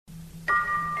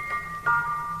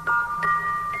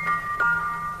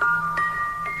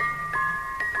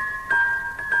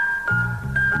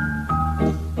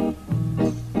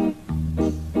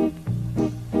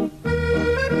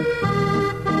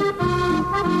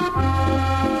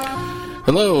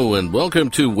Hello and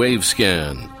welcome to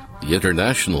Wavescan, the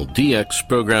international DX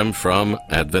program from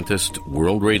Adventist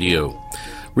World Radio.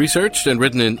 Researched and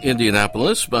written in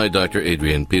Indianapolis by Dr.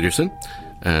 Adrian Peterson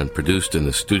and produced in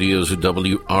the studios of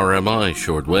WRMI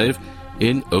Shortwave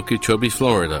in Okeechobee,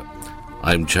 Florida.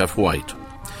 I'm Jeff White.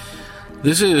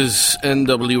 This is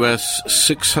NWS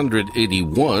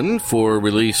 681 for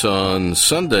release on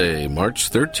Sunday,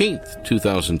 March 13th,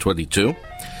 2022.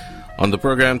 On the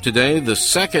program today, the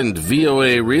second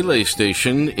VOA relay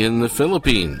station in the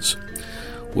Philippines.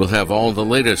 We'll have all the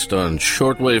latest on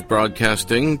shortwave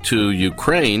broadcasting to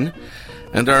Ukraine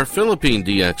and our Philippine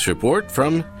DX report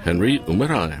from Henry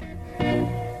Umaray.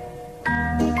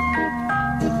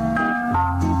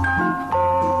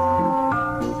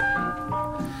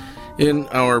 In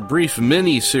our brief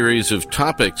mini-series of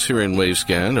topics here in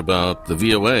Wavescan about the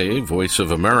VOA, Voice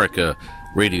of America,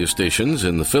 radio stations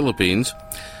in the Philippines,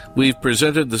 we've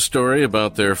presented the story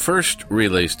about their first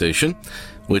relay station,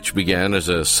 which began as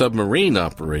a submarine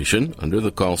operation under the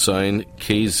call sign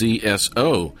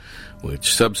KZSO,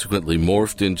 which subsequently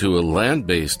morphed into a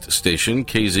land-based station,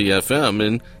 KZFM,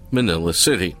 in Manila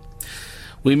City.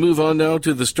 We move on now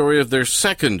to the story of their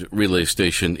second relay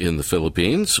station in the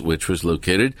Philippines, which was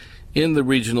located in the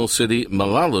regional city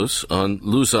Malolos on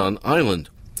Luzon Island.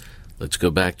 Let's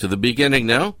go back to the beginning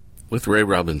now with Ray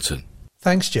Robinson.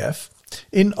 Thanks, Jeff.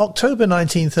 In October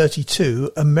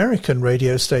 1932, American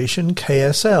radio station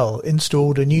KSL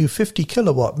installed a new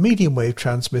 50-kilowatt medium-wave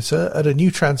transmitter at a new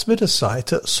transmitter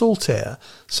site at Saltair,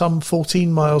 some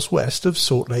 14 miles west of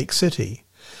Salt Lake City.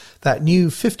 That new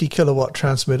 50-kilowatt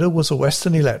transmitter was a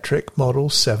Western Electric Model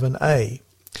 7A.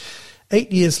 8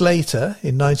 years later,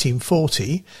 in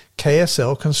 1940,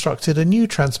 KSL constructed a new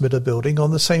transmitter building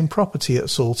on the same property at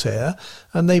Saltair,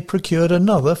 and they procured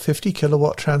another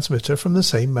 50-kilowatt transmitter from the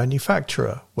same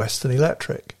manufacturer, Western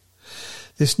Electric.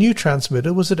 This new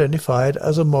transmitter was identified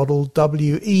as a model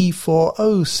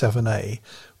WE407A,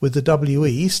 with the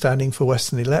WE standing for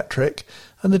Western Electric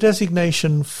and the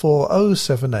designation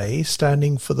 407A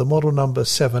standing for the model number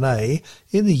 7A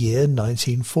in the year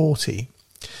 1940.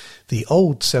 The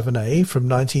old 7A from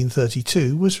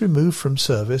 1932 was removed from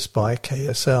service by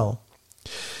KSL.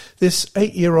 This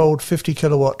 8-year-old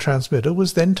 50-kilowatt transmitter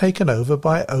was then taken over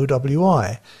by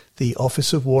OWI, the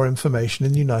Office of War Information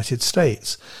in the United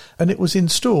States, and it was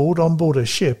installed on board a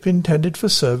ship intended for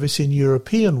service in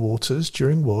European waters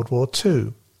during World War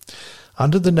II.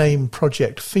 Under the name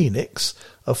Project Phoenix,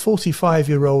 a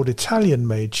 45-year-old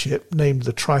Italian-made ship named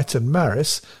the Triton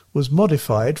Maris was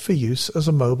modified for use as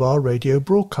a mobile radio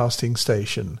broadcasting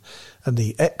station, and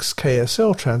the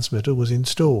ex-KSL transmitter was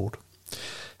installed.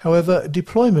 However,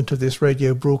 deployment of this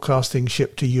radio broadcasting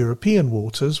ship to European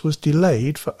waters was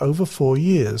delayed for over 4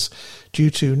 years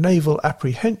due to naval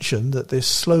apprehension that this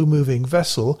slow-moving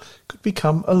vessel could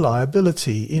become a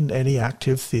liability in any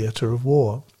active theatre of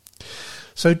war.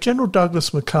 So General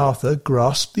Douglas MacArthur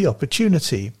grasped the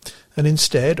opportunity and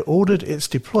instead ordered its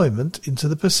deployment into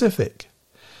the Pacific.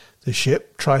 The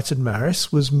ship, Triton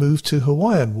Maris, was moved to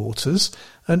Hawaiian waters,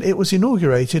 and it was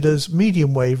inaugurated as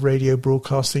medium-wave radio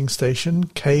broadcasting station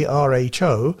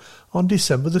KRHO on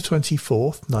December the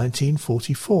 24th,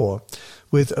 1944,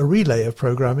 with a relay of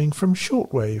programming from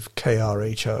shortwave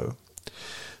KRHO.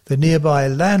 The nearby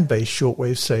land-based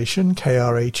shortwave station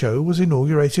KRHO was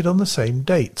inaugurated on the same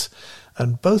date,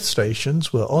 and both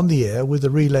stations were on the air with a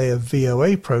relay of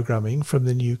VOA programming from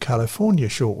the new California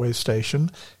shortwave station,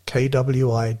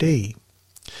 KWID.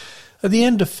 At the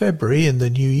end of February in the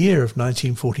new year of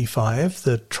 1945,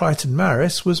 the Triton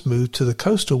Maris was moved to the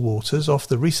coastal waters off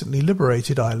the recently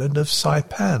liberated island of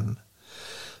Saipan.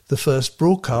 The first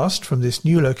broadcast from this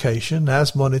new location,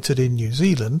 as monitored in New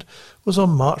Zealand, was on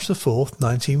March the 4th,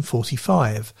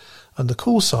 1945, and the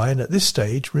call sign at this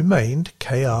stage remained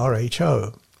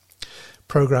KRHO.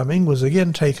 Programming was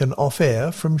again taken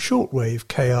off-air from shortwave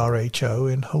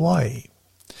KRHO in Hawaii.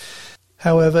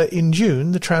 However, in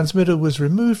June, the transmitter was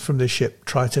removed from the ship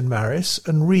Triton Maris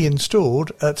and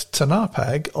reinstalled at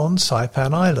Tanapag on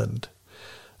Saipan Island.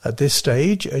 At this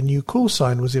stage, a new call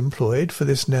sign was employed for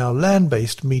this now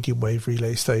land-based medium-wave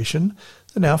relay station,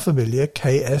 the now familiar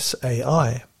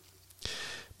KSAI.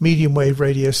 Medium-wave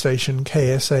radio station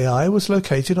KSAI was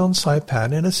located on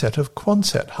Saipan in a set of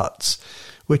Quonset huts,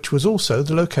 which was also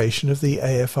the location of the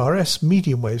AFRS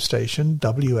medium-wave station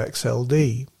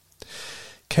WXLD.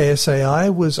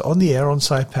 KSAI was on the air on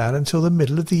Saipan until the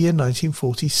middle of the year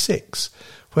 1946,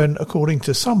 when, according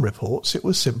to some reports, it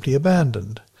was simply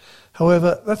abandoned.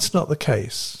 However, that's not the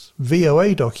case.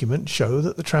 VOA documents show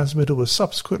that the transmitter was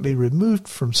subsequently removed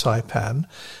from Saipan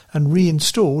and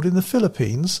reinstalled in the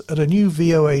Philippines at a new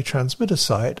VOA transmitter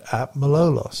site at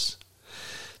Malolos.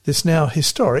 This now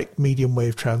historic medium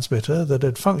wave transmitter that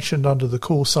had functioned under the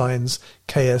call signs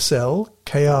KSL,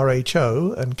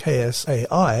 KRHO and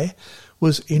KSAI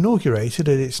was inaugurated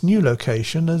at its new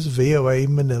location as VOA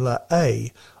Manila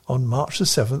A on March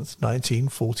 7th,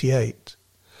 1948.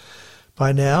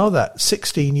 By now, that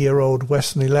 16-year-old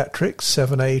Western Electric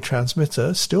 7A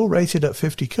transmitter, still rated at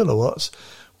 50 kilowatts,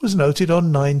 was noted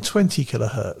on 920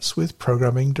 kHz with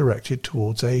programming directed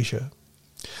towards Asia.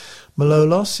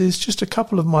 Malolos is just a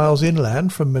couple of miles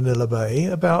inland from Manila Bay,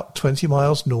 about 20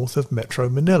 miles north of Metro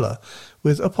Manila,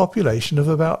 with a population of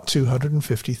about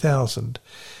 250,000.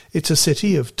 It's a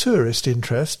city of tourist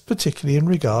interest, particularly in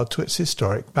regard to its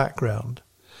historic background.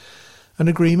 An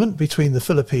agreement between the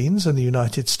Philippines and the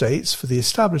United States for the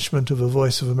establishment of a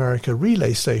Voice of America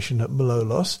relay station at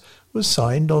Malolos was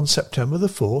signed on September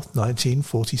 4,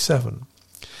 1947.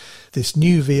 This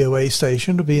new VOA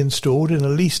station will be installed in a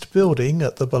leased building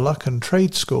at the Bulacan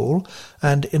Trade School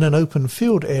and in an open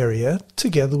field area,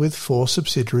 together with 4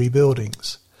 subsidiary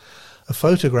buildings. A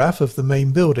photograph of the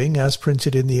main building, as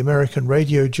printed in the American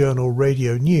radio journal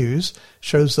Radio News,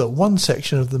 shows that one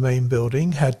section of the main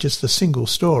building had just a single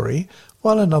story,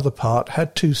 while another part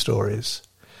had 2 stories.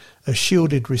 A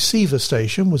shielded receiver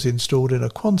station was installed in a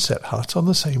Quonset hut on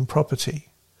the same property.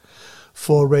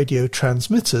 4 radio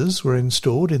transmitters were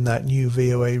installed in that new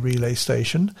VOA relay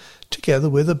station, together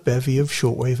with a bevy of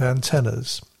shortwave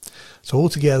antennas. So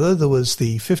altogether there was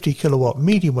the 50 kilowatt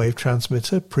medium wave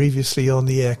transmitter previously on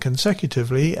the air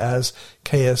consecutively as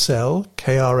KSL,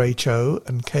 KRHO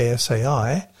and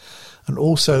KSAI, and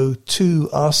also 2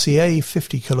 RCA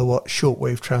 50 kilowatt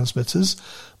shortwave transmitters,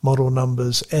 model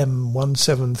numbers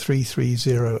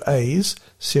M17330As,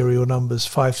 serial numbers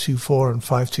 524 and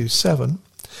 527.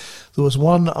 There was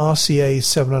 1 RCA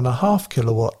 7.5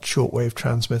 kilowatt shortwave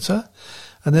transmitter,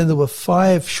 and then there were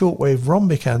 5 shortwave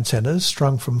rhombic antennas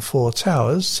strung from 4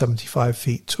 towers, 75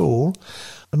 feet tall,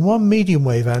 and 1 medium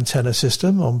wave antenna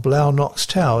system on Blau-Knox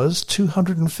towers,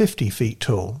 250 feet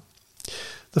tall.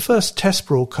 The first test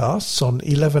broadcasts on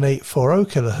 11840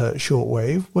 kHz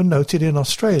shortwave were noted in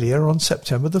Australia on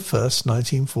September 1,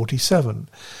 1947,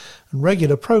 and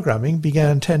regular programming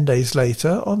began 10 days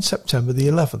later on September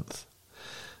 11th.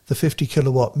 The 50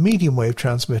 kilowatt medium wave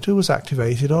transmitter was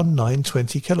activated on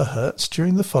 920 kHz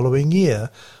during the following year,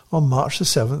 on March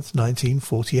 7,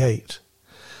 1948.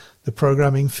 The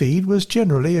programming feed was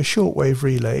generally a shortwave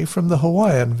relay from the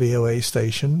Hawaiian VOA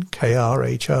station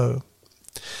KRHO.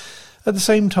 At the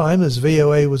same time as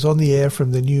VOA was on the air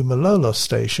from the new Malolos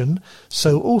station,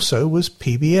 so also was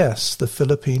PBS, the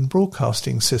Philippine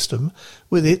Broadcasting System,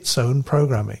 with its own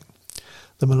programming.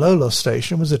 The Malolos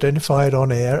station was identified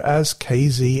on air as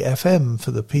KZFM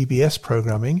for the PBS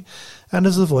programming and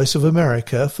as the Voice of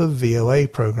America for VOA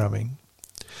programming.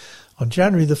 On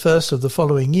January the 1st of the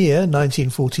following year,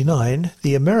 1949,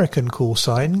 the American call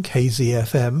sign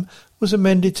KZFM was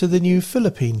amended to the new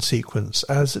Philippine sequence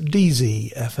as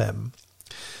DZFM.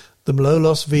 The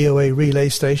Malolos VOA relay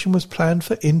station was planned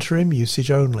for interim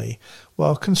usage only,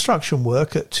 while construction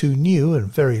work at 2 new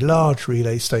and very large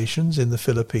relay stations in the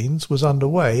Philippines was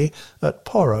underway at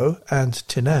Poro and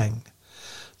Tinang.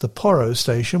 The Poro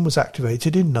station was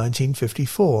activated in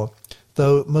 1954,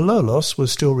 though Malolos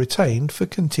was still retained for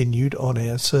continued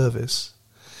on-air service.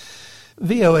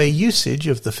 VOA usage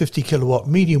of the 50 kilowatt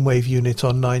medium wave unit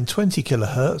on 920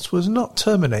 kHz was not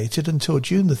terminated until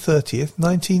June 30th,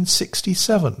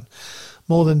 1967,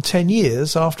 more than 10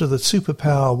 years after the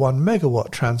superpower 1 megawatt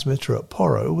transmitter at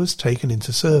Poro was taken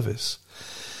into service.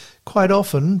 Quite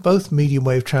often, both medium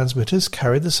wave transmitters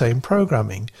carried the same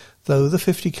programming, though the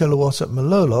 50 kilowatt at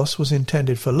Malolos was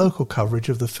intended for local coverage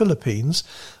of the Philippines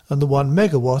and the 1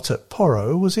 megawatt at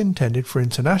Poro was intended for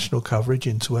international coverage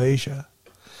into Asia.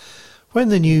 When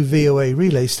the new VOA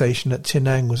relay station at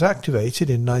Tinang was activated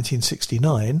in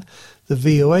 1969, the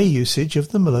VOA usage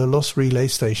of the Malolos relay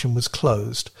station was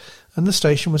closed, and the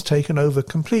station was taken over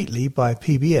completely by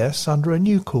PBS under a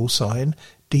new call sign,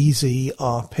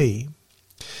 DZRP.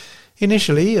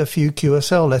 Initially, a few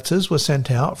QSL letters were sent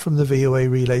out from the VOA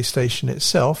relay station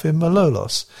itself in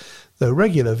Malolos, though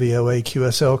regular VOA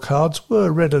QSL cards were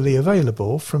readily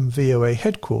available from VOA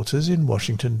headquarters in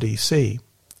Washington, D.C.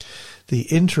 The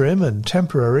interim and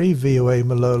temporary VOA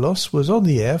Malolos was on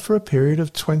the air for a period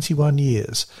of 21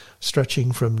 years,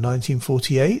 stretching from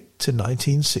 1948 to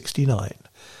 1969.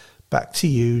 Back to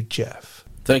you, Jeff.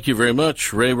 Thank you very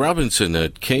much, Ray Robinson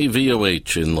at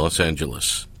KVOH in Los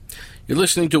Angeles. You're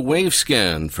listening to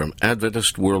Wavescan from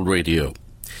Adventist World Radio.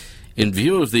 In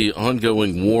view of the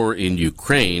ongoing war in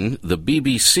Ukraine, the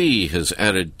BBC has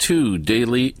added 2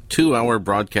 daily 2-hour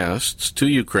broadcasts to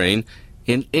Ukraine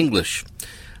in English.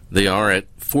 They are at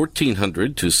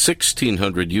 1400 to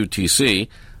 1600 UTC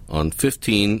on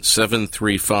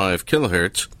 15735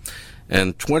 kHz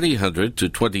and 2000 to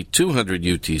 2200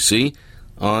 UTC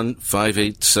on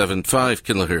 5875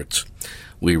 kHz.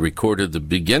 We recorded the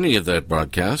beginning of that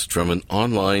broadcast from an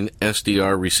online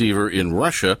SDR receiver in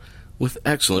Russia with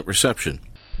excellent reception.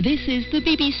 This is the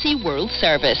BBC World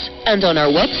Service, and on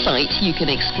our website you can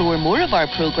explore more of our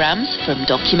programmes from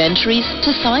documentaries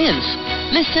to science.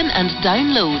 Listen and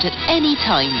download at any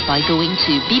time by going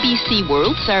to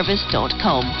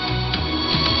bbcworldservice.com.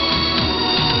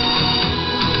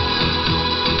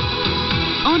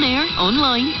 On air,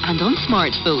 online and on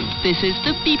smartphone, this is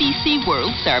the BBC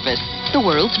World Service, the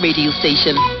world's radio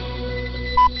station.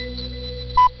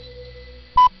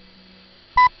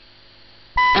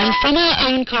 And from our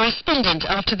own correspondent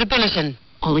after the bulletin.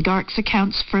 Oligarchs'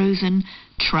 accounts frozen,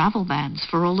 travel bans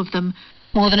for all of them.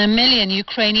 More than 1 million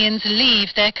Ukrainians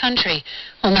leave their country.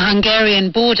 On the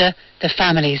Hungarian border, the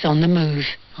families on the move.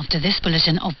 After this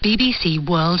bulletin of BBC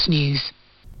World News.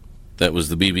 That was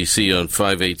the BBC on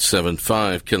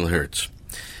 5875 kHz.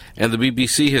 And the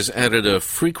BBC has added a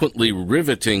frequently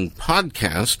riveting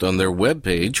podcast on their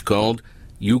webpage called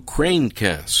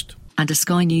Ukrainecast. And a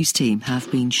Sky News team have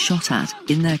been shot at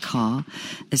in their car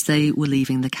as they were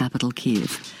leaving the capital,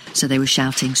 Kiev. So they were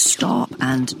shouting, "Stop!"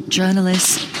 and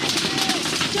 "Journalists!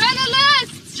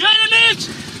 Journalists! Journalists!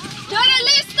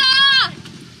 Journalists!"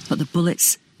 But the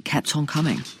bullets kept on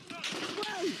coming.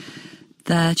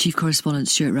 Their chief correspondent,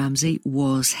 Stuart Ramsey,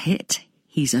 was hit.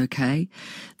 He's okay.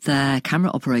 Their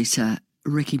camera operator,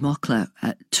 Ricky Mockler,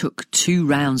 took 2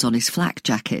 rounds on his flak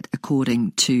jacket,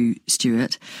 according to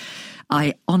Stuart.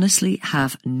 I honestly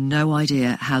have no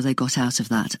idea how they got out of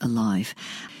that alive.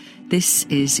 This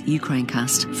is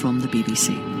Ukrainecast from the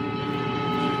BBC.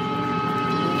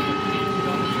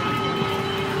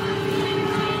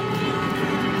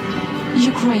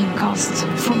 Ukrainecast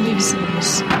from BBC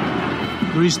News.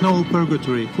 There is no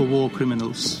purgatory for war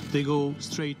criminals. They go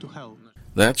straight to hell.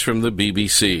 That's from the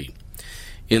BBC.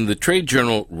 In the trade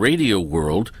journal Radio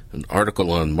World, an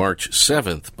article on March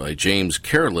 7th by James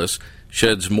Careless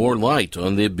sheds more light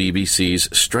on the BBC's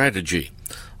strategy.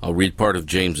 I'll read part of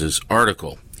James's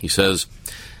article. He says,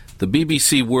 "The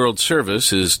BBC World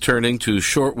Service is turning to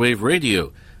shortwave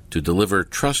radio to deliver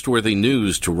trustworthy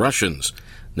news to Russians,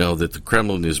 now that the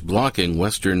Kremlin is blocking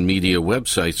Western media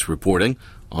websites reporting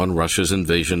on Russia's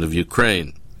invasion of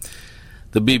Ukraine."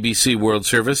 The BBC World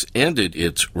Service ended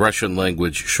its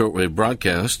Russian-language shortwave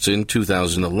broadcasts in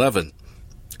 2011.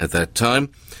 At that time,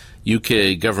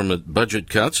 UK government budget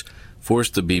cuts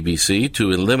forced the BBC to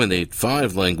eliminate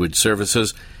 5 language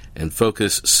services and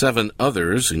focus 7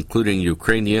 others, including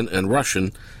Ukrainian and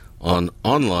Russian, on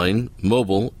online,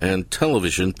 mobile, and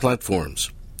television platforms.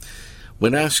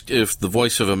 When asked if the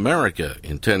Voice of America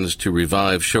intends to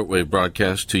revive shortwave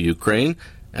broadcasts to Ukraine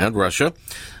and Russia,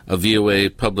 a VOA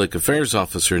public affairs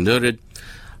officer noted,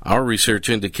 "Our research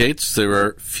indicates there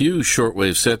are few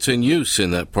shortwave sets in use in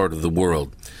that part of the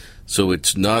world, so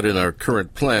it's not in our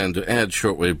current plan to add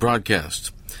shortwave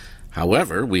broadcasts.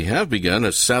 However, we have begun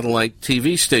a satellite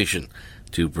TV station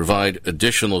to provide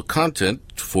additional content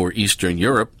for Eastern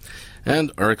Europe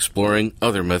and are exploring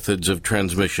other methods of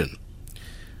transmission."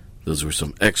 Those were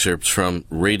some excerpts from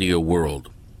Radio World.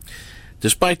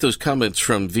 Despite those comments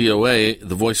from VOA,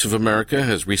 the Voice of America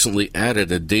has recently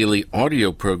added a daily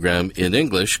audio program in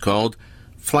English called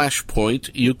Flashpoint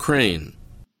Ukraine.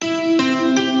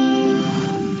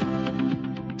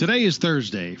 Today is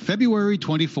Thursday, February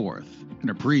 24th. In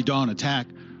a pre-dawn attack,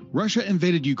 Russia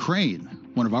invaded Ukraine.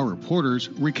 One of our reporters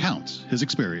recounts his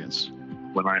experience.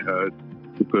 When I heard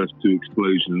the first 2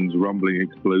 explosions, rumbling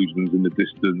explosions in the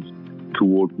distance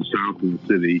towards the south of the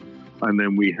city, and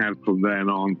then we had from then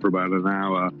on for about an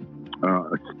hour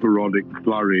sporadic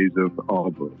flurries of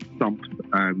thumps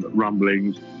and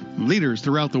rumblings. Leaders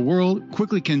throughout the world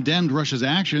quickly condemned Russia's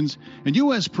actions, and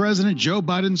U.S. President Joe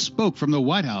Biden spoke from the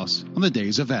White House on the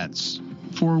day's events.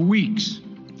 For weeks,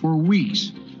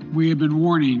 we have been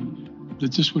warning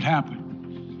that this would happen.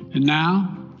 And now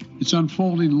it's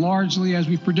unfolding largely as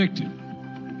we predicted.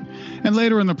 And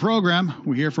later in the program,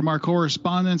 we hear from our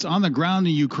correspondents on the ground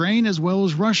in Ukraine as well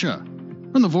as Russia.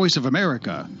 From the Voice of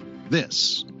America,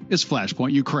 this is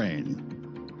Flashpoint Ukraine.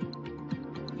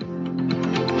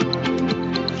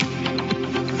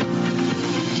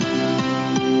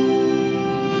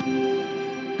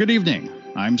 Good evening.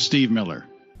 I'm Steve Miller.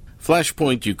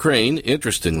 Flashpoint Ukraine,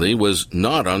 interestingly, was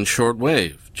not on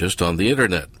shortwave, just on the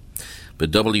Internet.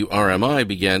 But WRMI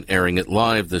began airing it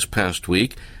live this past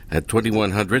week at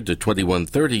 2100 to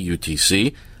 2130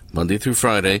 UTC, Monday through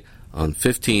Friday, on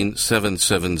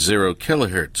 15770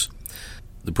 kHz.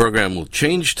 The program will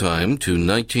change time to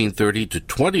 1930 to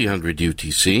 2000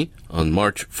 UTC on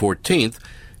March 14th,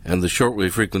 and the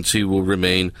shortwave frequency will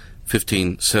remain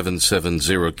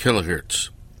 15770 kilohertz.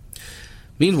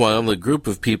 Meanwhile, a group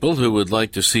of people who would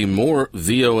like to see more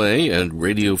VOA and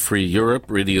Radio Free Europe,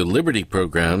 Radio Liberty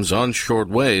programs on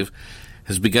shortwave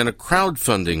has begun a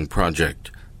crowdfunding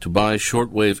project to buy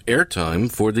shortwave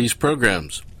airtime for these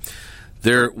programs.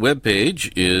 Their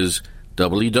webpage is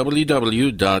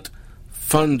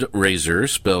www.fundraiser,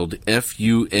 spelled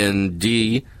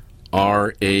FUNDRAZ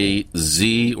or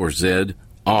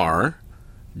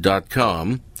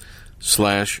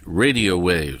ZR.com/radio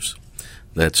waves.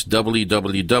 That's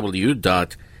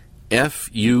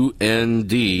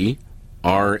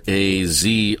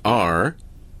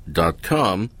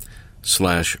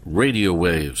www.fundrazr.com/radio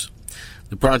waves.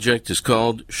 The project is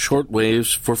called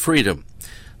Shortwaves for Freedom.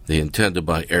 They intend to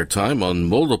buy airtime on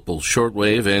multiple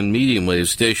shortwave and medium wave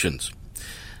stations.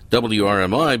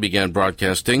 WRMI began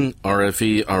broadcasting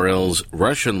RFE-RL's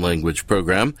Russian language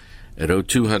program at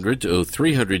 0200 to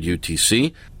 0300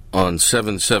 UTC on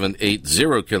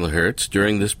 7780 kilohertz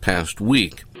during this past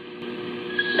week.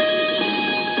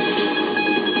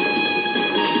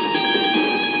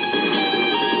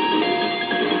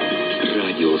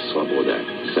 Радио Свобода.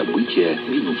 События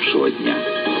минувшего дня.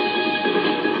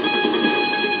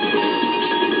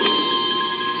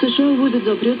 США вводят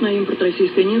запрет на импорт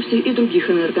российской нефти и других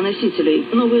энергоносителей.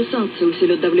 Новые санкции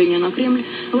усилят давление на Кремль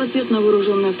в ответ на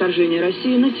вооруженное вторжение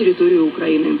России на территорию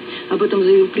Украины. Об этом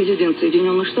заявил президент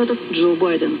Соединенных Штатов Джо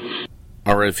Байден.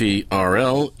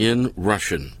 RFE-RL in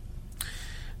Russian.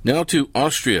 Now to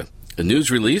Austria. A news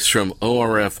release from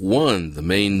ORF1, the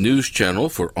main news channel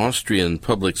for Austrian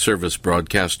public service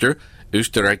broadcaster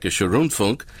Österreichischer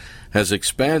Rundfunk, has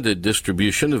expanded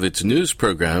distribution of its news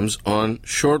programs on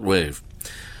shortwave.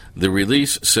 The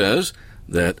release says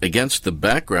that against the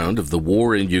background of the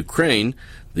war in Ukraine,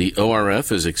 the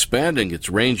ORF is expanding its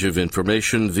range of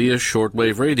information via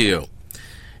shortwave radio.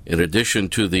 In addition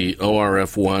to the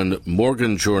ORF1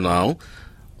 Morgenjournal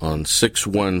on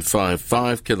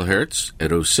 6155 kHz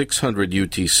at 0600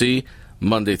 UTC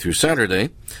Monday through Saturday,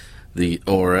 the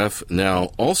ORF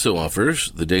now also offers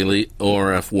the daily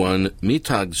ORF1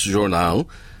 Mittagsjournal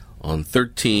on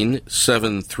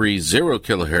 13730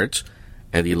 kHz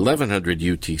at 1100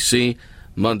 UTC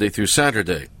Monday through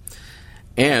Saturday,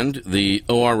 and the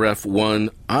ORF1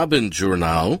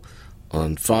 Abendjournal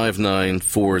on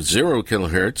 5940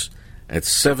 kHz at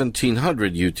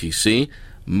 1700 UTC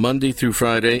Monday through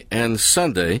Friday and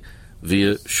Sunday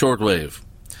via shortwave.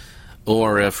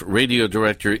 ORF radio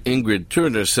director Ingrid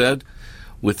Turner said,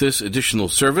 "With this additional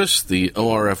service, the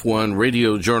ORF1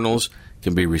 radio journals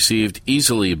can be received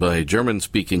easily by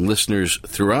German-speaking listeners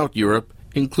throughout Europe,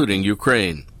 including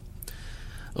Ukraine."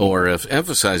 ORF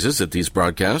emphasizes that these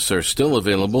broadcasts are still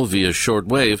available via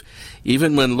shortwave,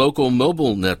 even when local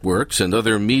mobile networks and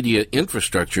other media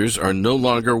infrastructures are no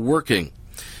longer working.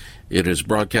 It is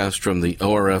broadcast from the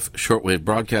ORF Shortwave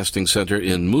Broadcasting Center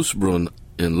in Moosbrunn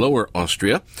in Lower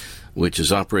Austria, which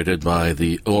is operated by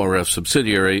the ORF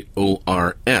subsidiary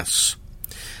ORS.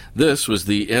 This was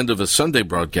the end of a Sunday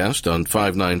broadcast on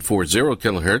 5940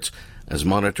 kHz, as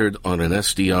monitored on an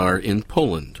SDR in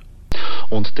Poland.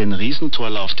 Und den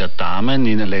Riesentorlauf der Damen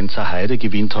in Lenzer Heide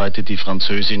gewinnt heute die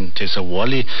Französin Tessa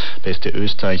Worley. Beste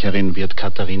Österreicherin wird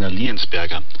Katharina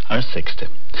Liensberger als Sechste.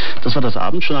 Das war das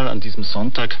Abendjournal an diesem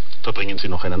Sonntag. Verbringen Sie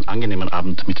noch einen angenehmen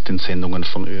Abend mit den Sendungen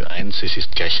vom Ö1. Es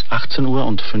ist gleich 18 Uhr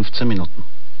und 15 Minuten.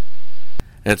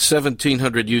 At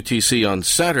 1700 UTC on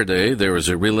Saturday, there is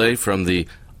a relay from the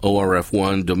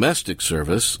ORF1 domestic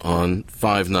service on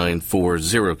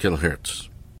 5940 kHz.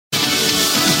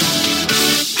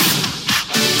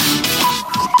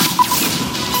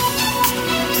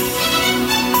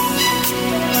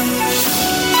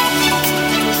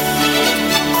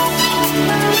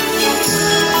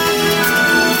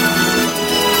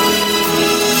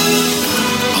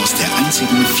 Aus der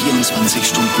einzigen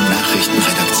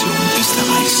 24-Stunden-Nachrichtenredaktion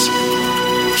Österreichs.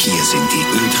 Hier sind die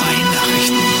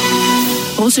Ö3-Nachrichten.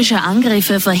 Russische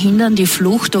Angriffe verhindern die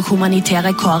Flucht durch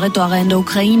humanitäre Korridore in der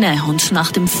Ukraine und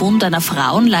nach dem Fund einer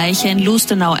Frauenleiche in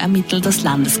Lustenau ermittelt das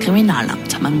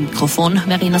Landeskriminalamt. Am Mikrofon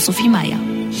Verena Sophie Meyer.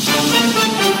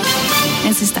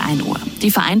 Es ist 1 Uhr.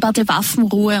 Die vereinbarte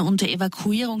Waffenruhe und die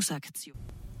Evakuierungsaktion.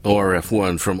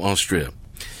 ORF1 from Austria.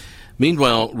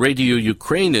 Meanwhile, Radio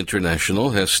Ukraine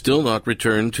International has still not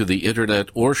returned to the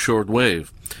internet or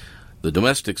shortwave. The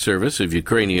domestic service of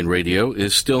Ukrainian radio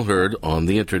is still heard on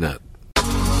the internet.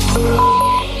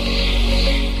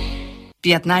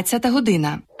 15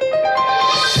 година.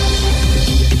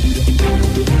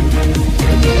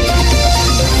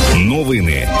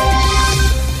 Новини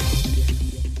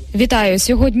Вітаю!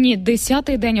 Сьогодні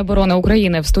 10-й день оборони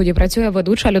України. В студії працює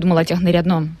ведуча Людмила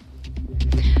Тягнирядно.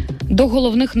 До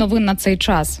головних новин на цей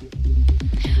час.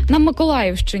 На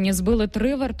Миколаївщині збили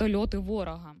 3 вертольоти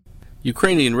ворога.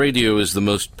 Ukrainian radio is the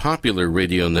most popular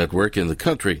radio network in the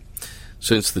country.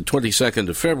 Since the 22nd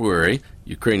of February,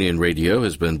 Ukrainian radio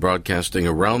has been broadcasting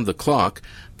around the clock,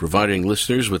 providing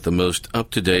listeners with the most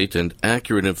up-to-date and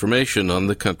accurate information on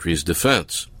the country's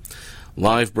defense.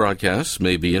 Live broadcasts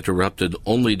may be interrupted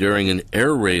only during an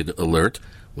air raid alert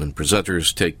when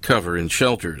presenters take cover in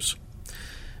shelters.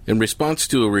 In response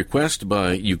to a request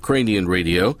by Ukrainian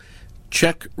radio,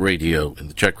 Czech Radio in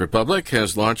the Czech Republic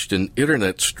has launched an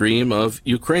internet stream of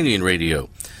Ukrainian radio.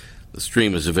 The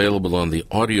stream is available on the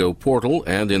audio portal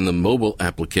and in the mobile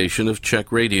application of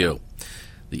Czech Radio.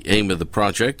 The aim of the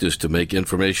project is to make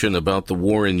information about the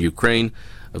war in Ukraine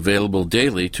available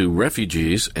daily to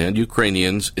refugees and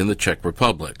Ukrainians in the Czech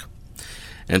Republic.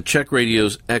 And Czech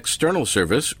Radio's external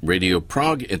service, Radio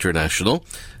Prague International,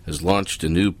 has launched a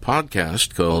new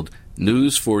podcast called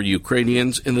News for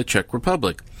Ukrainians in the Czech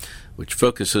Republic, which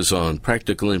focuses on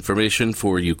practical information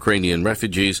for Ukrainian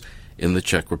refugees in the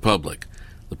Czech Republic.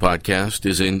 The podcast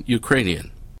is in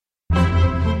Ukrainian.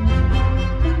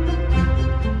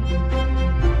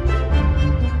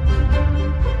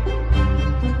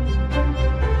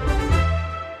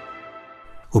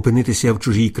 Опинитися в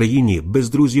чужій країні без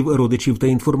друзів, родичів та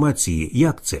інформації –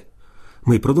 як це?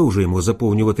 Ми продовжуємо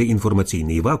заповнювати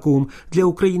інформаційний вакуум для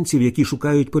українців, які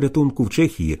шукають порятунку в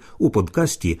Чехії у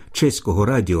подкасті чеського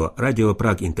радіо «Radio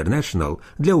Prague International»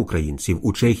 для українців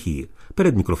у Чехії.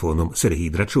 Перед мікрофоном Сергій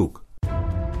Драчук.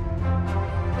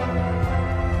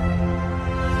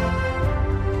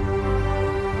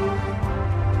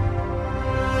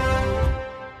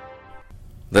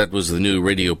 That was the new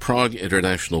Radio Prague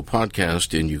International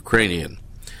podcast in Ukrainian.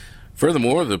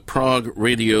 Furthermore, the Prague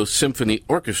Radio Symphony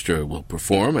Orchestra will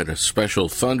perform at a special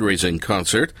fundraising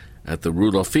concert at the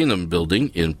Rudolfinum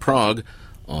Building in Prague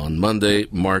on Monday,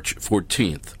 March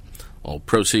 14th. All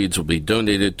proceeds will be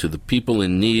donated to the People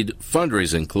in Need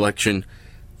fundraising collection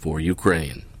for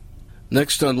Ukraine.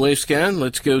 Next on Wavescan,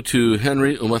 let's go to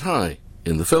Henry Umatai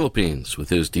in the Philippines with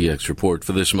his DX report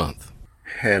for this month.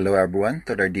 Hello everyone,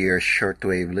 to our dear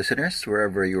shortwave listeners,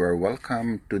 wherever you are,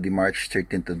 welcome to the March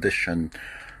 13th edition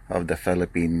of the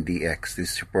Philippine DX.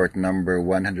 This is report number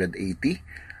 180.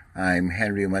 I'm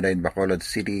Henry Umaday in Bacolod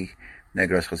City,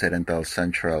 Negros Occidental,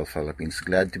 Central Philippines.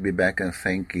 Glad to be back and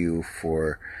thank you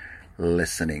for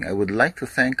listening. I would like to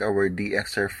thank our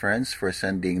DXR friends for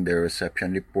sending their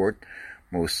reception report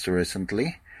most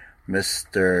recently.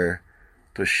 Mr.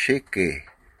 Toshiki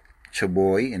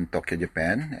Choboy in Tokyo,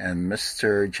 Japan, and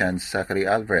Mr. Jan Zachary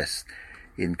Alvarez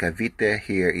in Cavite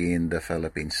here in the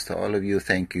Philippines. To all of you,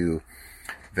 thank you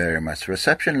very much.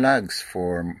 Reception logs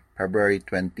for February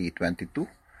 2022.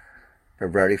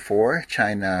 February 4,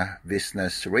 China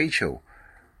Business Radio.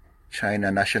 China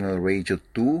National Radio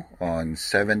 2 on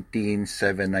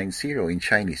 17790 in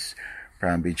Chinese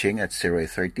from Beijing at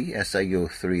 0830, SIO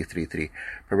 333.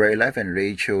 February 11,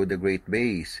 Radio The Great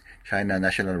Base, China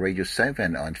National Radio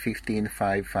 7 on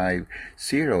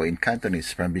 15550 in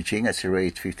Cantonese from Beijing at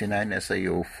 0859,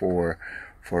 SIO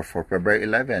 444. February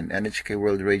 11, NHK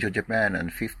World Radio Japan on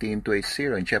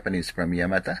 15280 in Japanese from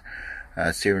Yamata,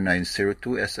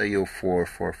 0902, SIO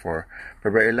 444.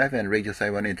 February 11, Radio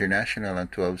Taiwan International on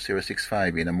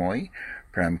 12065 in Amoy,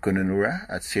 from Kununura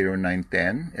at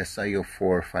 0910, SIO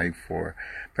 454.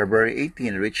 February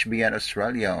 18, Rich Bian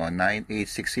Australia on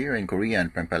 9860 in Korean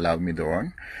from Palau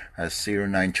Midorn at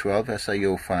 0912,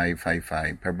 SIO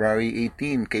 555. February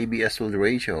 18, KBS World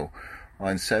Radio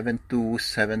on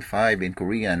 7275 in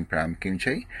Korean from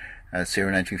Kimche at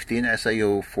 0915,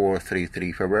 SIO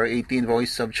 433. February 18,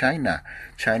 Voice of China,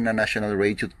 China National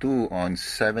Radio 2 on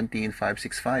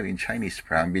 17565 in Chinese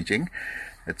from Beijing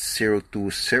at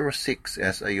 0206,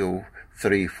 SIO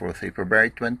 343. February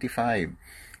 25,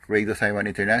 Radio Taiwan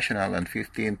International on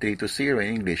 15320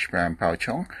 in English from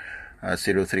Paochong,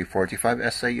 0345,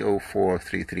 SIO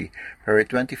 433. February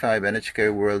 25,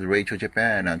 NHK World Radio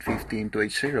Japan on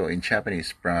 15280 in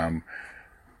Japanese from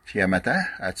Yamata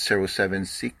at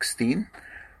 0716,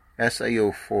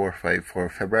 SIO 454.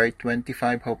 February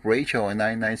 25, Hope Radio on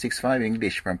 9965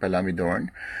 English from Palamidorn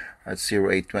at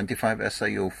 0825,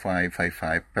 SIO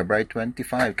 555. February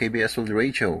 25, KBS World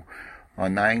Radio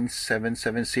on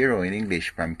 9770 in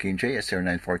English from Kinjay at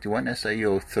 0941,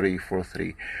 SIO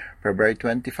 343. February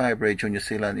 25, Radio New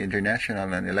Zealand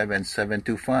International on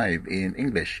 11725 in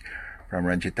English from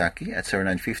Ranjitaki at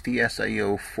 0950,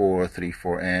 SIO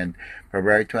 434. And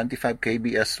February 25,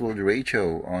 KBS World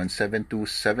Radio on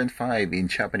 7275 in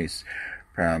Japanese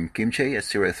from Kimche at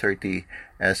 030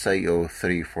 SIO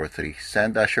 343.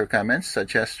 Send us your comments,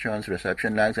 suggestions,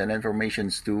 reception lags, and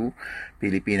informations to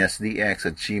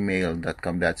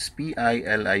pilipinasdx@gmail.com. That's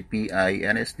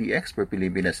PILIPINSDX for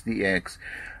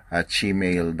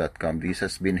pilipinasdx@gmail.com. This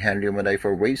has been Henry Umaday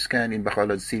for Wavescan in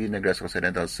Bacolod City, Negros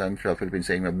Occidental, Central Philippines.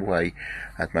 Saying mabuhay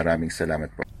at maraming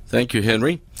salamat po. Thank you,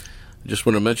 Henry. I just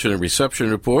want to mention a reception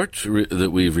report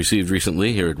that we've received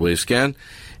recently here at Wavescan.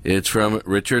 It's from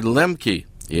Richard Lemke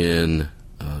in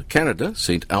Canada,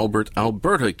 St. Albert,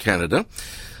 Alberta, Canada,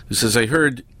 who says, I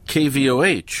heard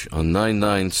KVOH on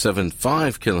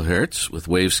 9975 kilohertz with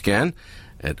Wavescan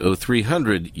at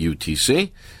 0300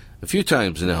 UTC. A few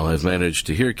times now I've managed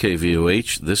to hear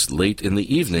KVOH this late in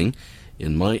the evening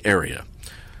in my area.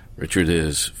 Richard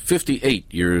is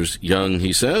 58 years young,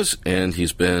 he says, and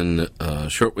he's been a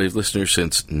shortwave listener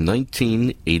since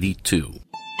 1982.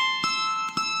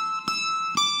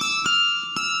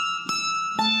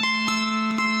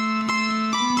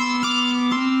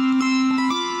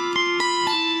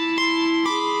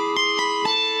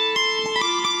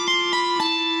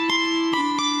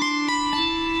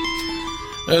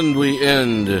 And we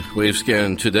end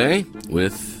Wavescan today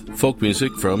with folk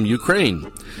music from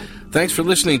Ukraine. Thanks for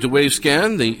listening to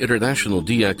Wavescan, the international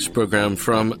DX program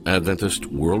from Adventist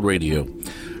World Radio.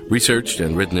 Researched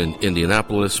and written in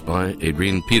Indianapolis by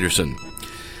Adrian Peterson.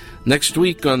 Next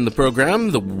week on the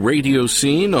program, the radio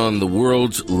scene on the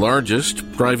world's largest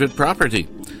private property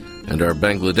and our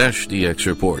Bangladesh DX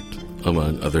report,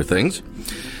 among other things.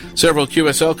 Several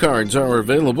QSL cards are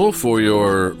available for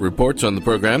your reports on the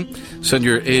program. Send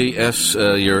your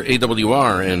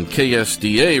AWR and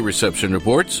KSDA reception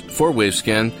reports for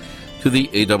Wavescan to the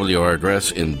AWR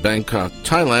address in Bangkok,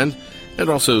 Thailand, and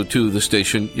also to the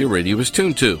station your radio is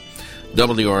tuned to,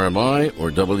 WRMI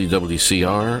or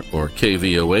WWCR or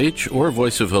KVOH or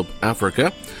Voice of Hope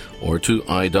Africa, or to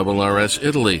IRRS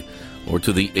Italy, or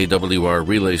to the AWR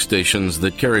relay stations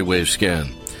that carry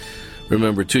Wavescan.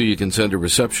 Remember, too, you can send a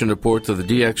reception report to the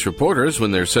DX reporters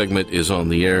when their segment is on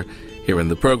the air here in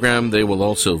the program. They will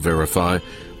also verify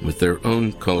with their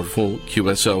own colorful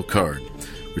QSL card.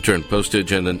 Return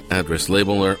postage and an address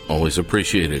label are always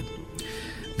appreciated.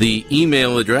 The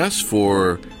email address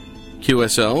for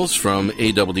QSLs from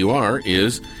AWR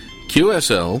is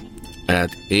qsl@awr.org.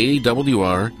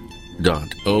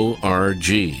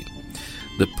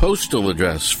 The postal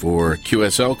address for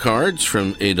QSL cards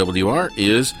from AWR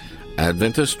is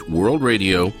Adventist World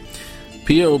Radio,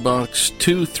 P.O. Box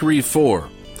 234,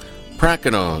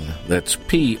 Prakanong, that's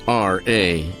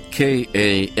Prakanong,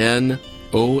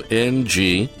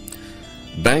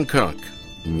 Bangkok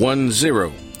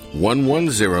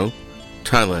 10110,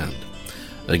 Thailand.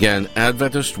 Again,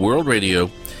 Adventist World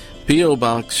Radio, P.O.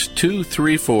 Box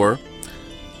 234,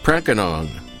 Prakanong,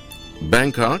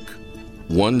 Bangkok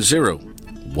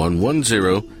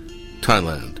 10110,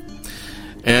 Thailand.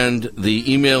 And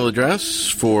the email address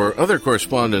for other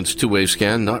correspondence to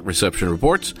Wavescan, not reception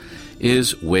reports,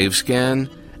 is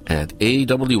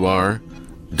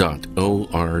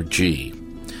wavescan@awr.org.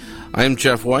 I'm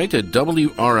Jeff White at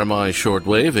WRMI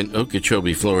Shortwave in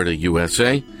Okeechobee, Florida,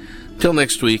 USA. Till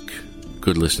next week,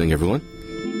 good listening, everyone.